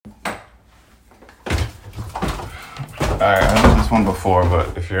Alright, I did this one before,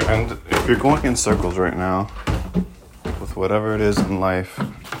 but if you're going in circles right now with whatever it is in life,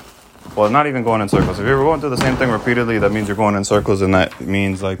 well, not even going in circles. If you're going through the same thing repeatedly, that means you're going in circles, and that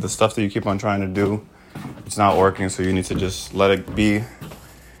means like the stuff that you keep on trying to do, it's not working. So you need to just let it be,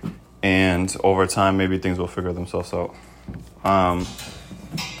 and over time, maybe things will figure themselves out.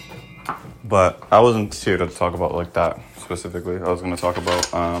 But I wasn't here to talk about like that specifically. I was going to talk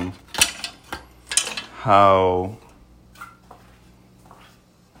about how.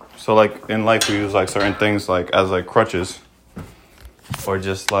 So, like, in life, we use, like, certain things, like, as, like, crutches. Or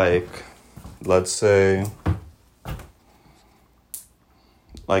just, like, let's say,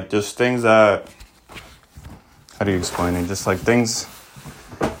 like, just things that, how do you explain it? Just, like, things,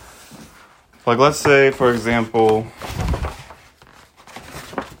 like, let's say, for example,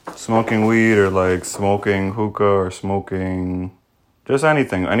 smoking weed or, like, smoking hookah or smoking just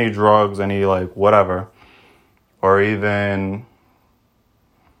anything, any drugs, any, like, whatever. Or even...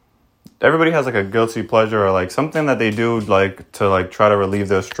 everybody has like a guilty pleasure or like something that they do like to like try to relieve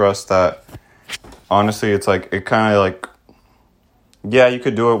their stress that honestly it's like it kind of like, yeah, you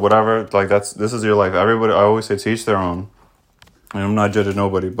could do it, whatever, like this is your life. Everybody, I always say to each their own, and I'm not judging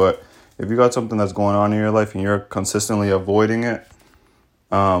nobody, but if you got something that's going on in your life and you're consistently avoiding it,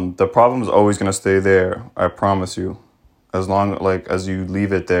 the problem is always going to stay there. I promise you, as long like as you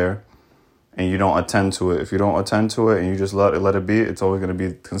leave it there and you don't attend to it. If you don't attend to it and you just let it be, it's always going to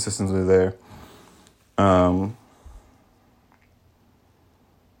be consistently there.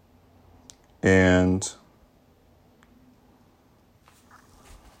 And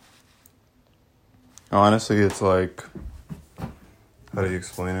honestly, it's like, how do you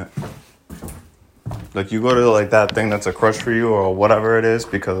explain it? Like you go to like that thing that's a crutch for you or whatever it is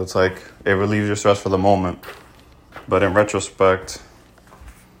because it's like it relieves your stress for the moment. But in retrospect,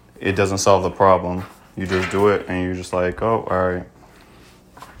 it doesn't solve the problem. You just do it and you're just like, oh, all right.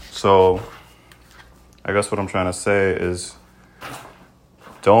 So I guess what I'm trying to say is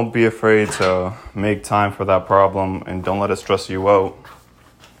don't be afraid to make time for that problem and don't let it stress you out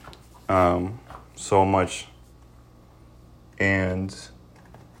so much. And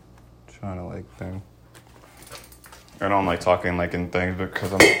trying to like thing. I don't like talking like in things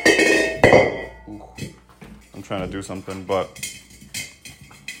because I'm trying to do something, but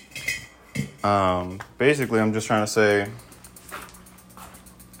basically, I'm just trying to say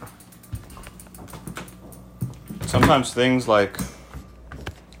sometimes things like,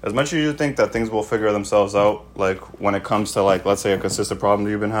 as much as you think that things will figure themselves out, like when it comes to like, let's say a consistent problem that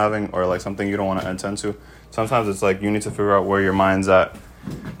you've been having or like something you don't want to attend to, sometimes it's like you need to figure out where your mind's at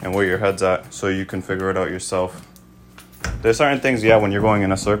and where your head's at so you can figure it out yourself. There's certain things, yeah, when you're going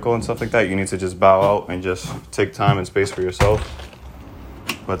in a circle and stuff like that, you need to just bow out and just take time and space for yourself.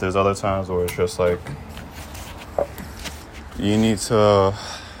 But there's other times where it's just like, you need to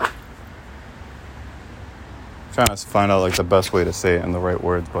trying to find out like the best way to say it in the right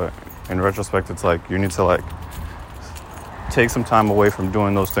words. But in retrospect, it's like you need to like take some time away from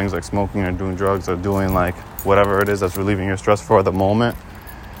doing those things like smoking or doing drugs or doing like whatever it is that's relieving your stress for the moment.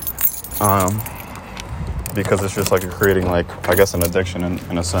 Because it's just like you're creating like, I guess, an addiction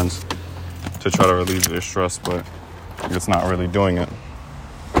in a sense to try to relieve your stress, but it's not really doing it.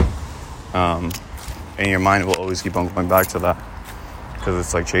 And your mind will always keep on going back to that because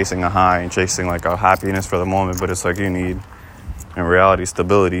it's like chasing a high and chasing like a happiness for the moment, but it's like you need, in reality,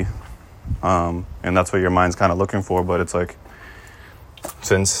 stability. And that's what your mind's kind of looking for, but it's like,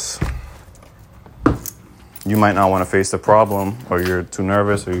 since you might not want to face the problem or you're too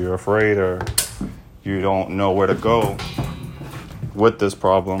nervous or you're afraid or you don't know where to go with this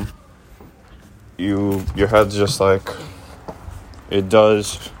problem, your head's just like, it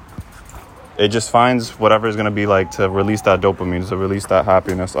just finds whatever is going to be like to release that dopamine, to release that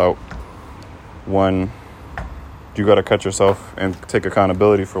happiness out. When you got to catch yourself and take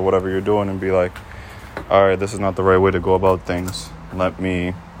accountability for whatever you're doing and be like, all right, this is not the right way to go about things. Let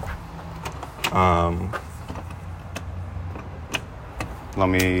me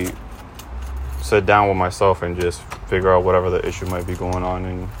sit down with myself and just figure out whatever the issue might be going on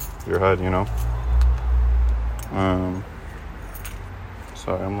in your head, you know?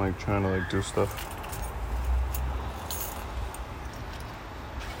 Sorry, I'm like trying to like do stuff.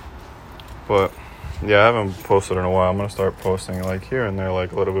 But yeah, I haven't posted in a while. I'm gonna start posting like here and there,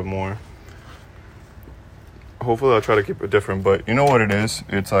 like a little bit more. Hopefully I'll try to keep it different, but you know what it is?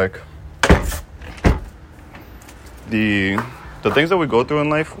 It's like the things that we go through in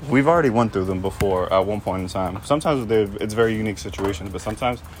life, we've already went through them before at one point in time. Sometimes it's very unique situations, but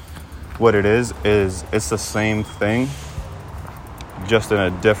sometimes what it is it's the same thing, just in a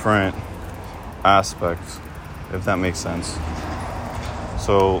different aspect. if that makes sense.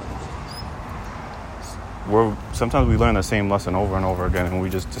 So sometimes we learn the same lesson over and over again, and we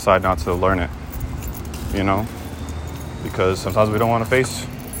just decide not to learn it, because sometimes we don't want to face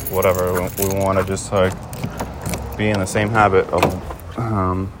whatever. We want to just like be in the same habit of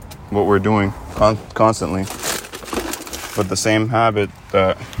what we're doing constantly. But the same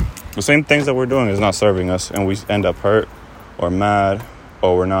things that we're doing is not serving us, and we end up hurt or mad,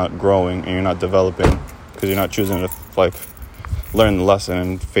 or we're not growing and you're not developing because you're not choosing to like learn the lesson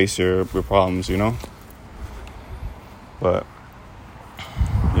and face your problems, But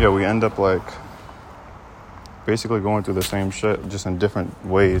yeah, we end up like basically going through the same shit, just in different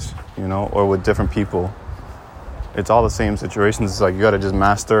ways, or with different people. It's all the same situations. It's like you got to just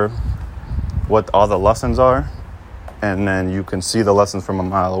master what all the lessons are, and then you can see the lessons from a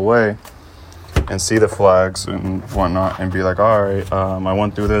mile away and see the flags and whatnot and be like, all right, I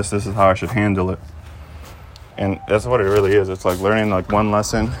went through this is how I should handle it. And that's what it really is. It's like learning like one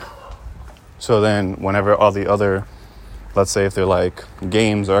lesson, so then whenever all the other, let's say if they're like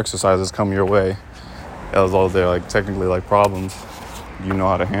games or exercises come your way, although they're like technically like problems, you know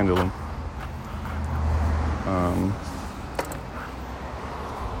how to handle them.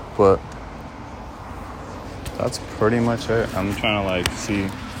 But that's pretty much it. I'm trying to like see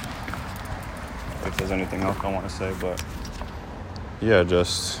if there's anything else I want to say, but yeah,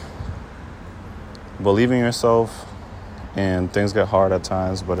 just believe in yourself. And things get hard at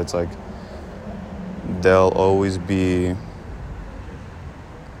times, but it's like they'll always be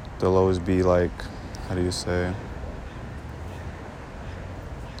like, how do you say,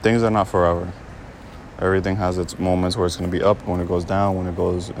 things are not forever. Everything has its moments where it's going to be up, when it goes down, when it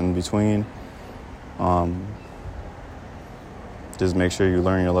goes in between. Just make sure you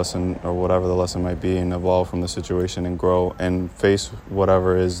learn your lesson, or whatever the lesson might be, and evolve from the situation and grow and face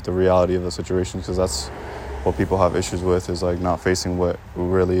whatever is the reality of the situation, because that's what people have issues with, is like not facing what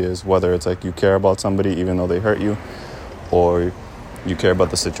really is, whether it's like you care about somebody even though they hurt you, or you care about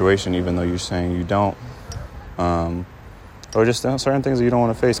the situation even though you're saying you don't, or just certain things that you don't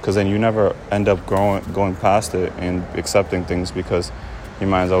want to face, because then you never end up going past it and accepting things, because your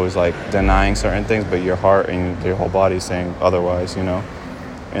mind's always like denying certain things, but your heart and your whole body is saying otherwise, and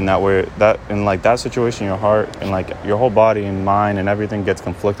that way, that in like that situation, your heart and like your whole body and mind and everything gets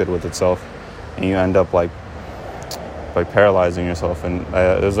conflicted with itself, and you end up like paralyzing yourself. And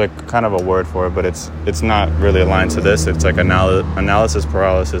there's like kind of a word for it, but it's not really aligned to this. It's like analysis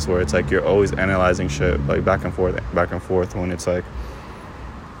paralysis, where it's like you're always analyzing shit like back and forth, when it's like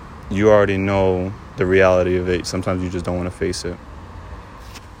you already know the reality of it. Sometimes you just don't want to face it.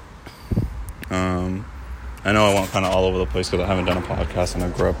 I know I went kind of all over the place because I haven't done a podcast in a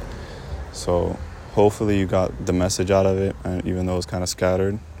grip, so hopefully you got the message out of it, even though it's kind of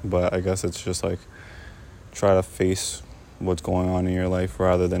scattered. But I guess it's just like, try to face what's going on in your life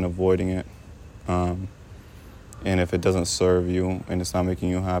rather than avoiding it. And if it doesn't serve you and it's not making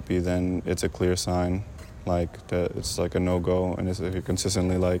you happy, then it's a clear sign like that it's like a no-go. And if you're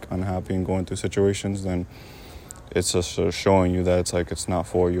consistently like unhappy and going through situations, then it's just sort of showing you that it's like it's not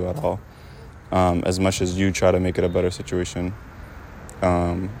for you at all. As much as you try to make it a better situation.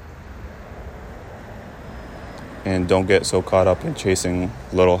 And don't get so caught up in chasing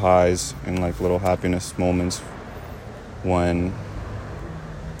little highs and like little happiness moments when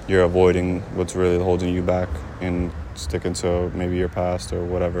you're avoiding what's really holding you back and sticking to maybe your past or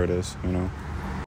whatever it is,